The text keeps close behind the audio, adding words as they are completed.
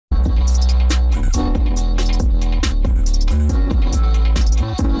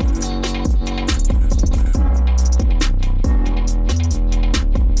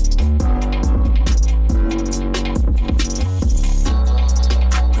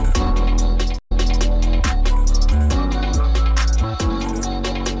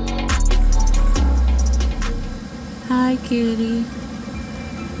kitty.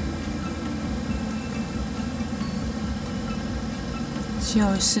 She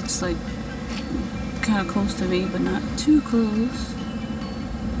always sits like kind of close to me, but not too close.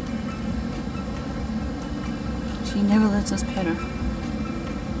 She never lets us pet her.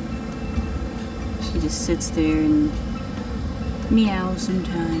 She just sits there and meows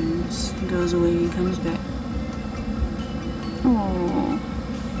sometimes, goes away and comes back. Oh,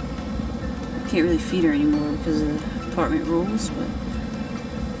 can't really feed her anymore because of the apartment rules, but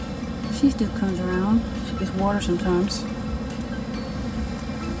she still comes around. She gets water sometimes.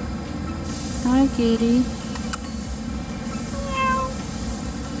 Hi, kitty. Meow.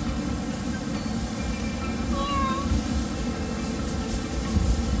 Meow.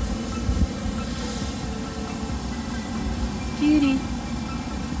 Kitty.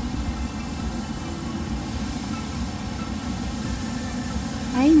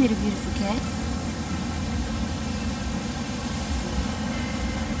 Hi, little beautiful cat.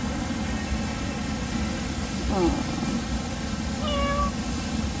 Oh.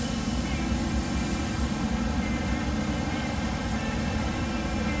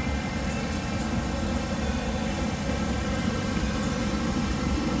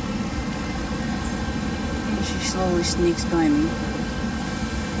 She slowly sneaks by me.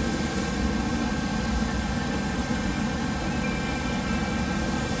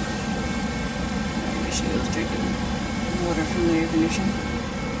 There she goes, drinking water from the air conditioner.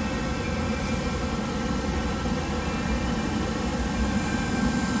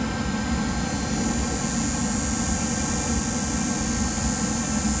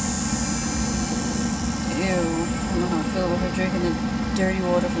 Ew, I don't know how I feel about her drinking the dirty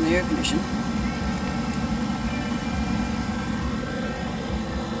water from the air conditioner.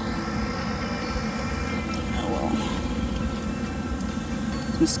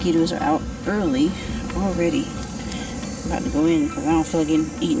 Mosquitoes are out early already. I'm about to go in because I don't feel like getting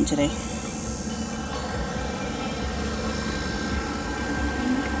eaten today.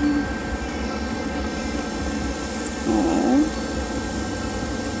 Aww.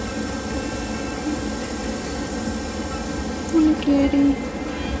 Hi, kitty.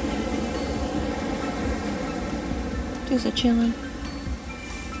 Just a chillin'.